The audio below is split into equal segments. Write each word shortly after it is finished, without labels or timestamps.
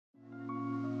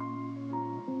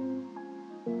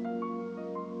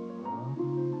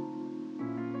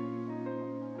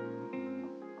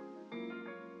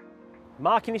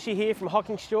Mark Inishi here from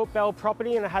Hocking Stewart Bell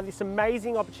Property, and I have this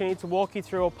amazing opportunity to walk you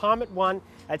through apartment 1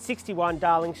 at 61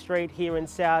 Darling Street here in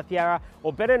South Yarra,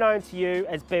 or better known to you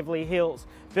as Beverley Hills.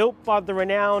 Built by the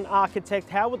renowned architect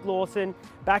Howard Lawson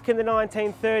back in the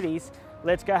 1930s.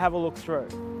 Let's go have a look through.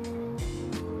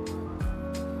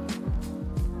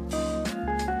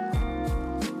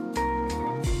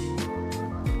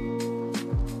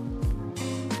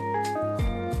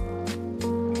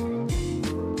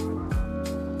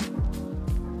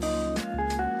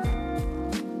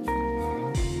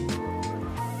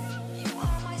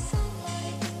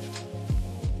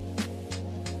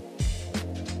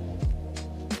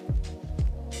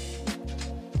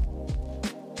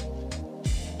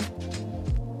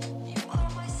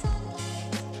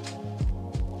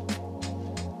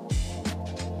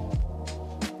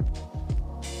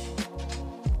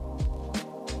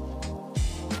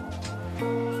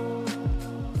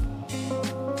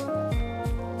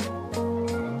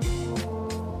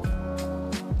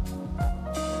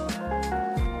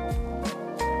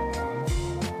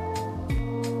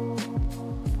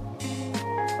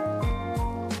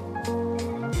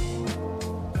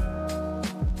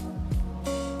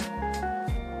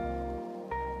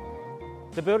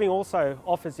 The building also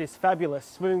offers this fabulous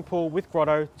swimming pool with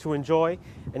grotto to enjoy,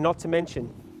 and not to mention,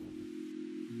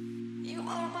 You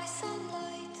are my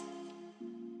sunlight.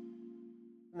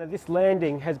 now, this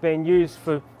landing has been used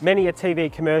for many a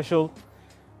TV commercial,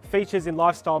 features in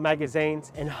lifestyle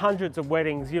magazines, and hundreds of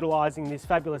weddings utilising this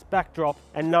fabulous backdrop,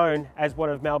 and known as one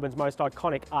of Melbourne's most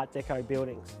iconic Art Deco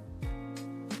buildings.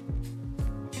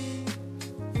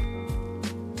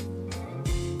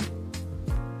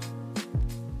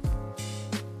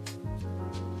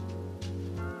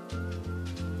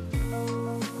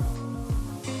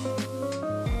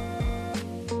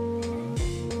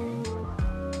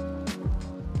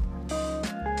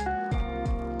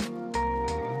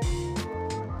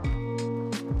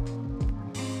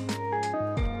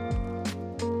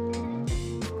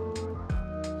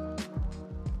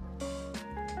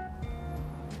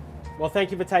 Well,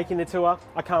 thank you for taking the tour.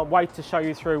 I can't wait to show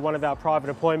you through one of our private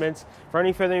appointments. For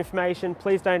any further information,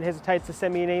 please don't hesitate to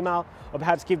send me an email or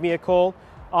perhaps give me a call.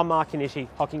 I'm Mark Inishi,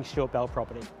 Hocking Stewart Bell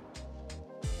Property.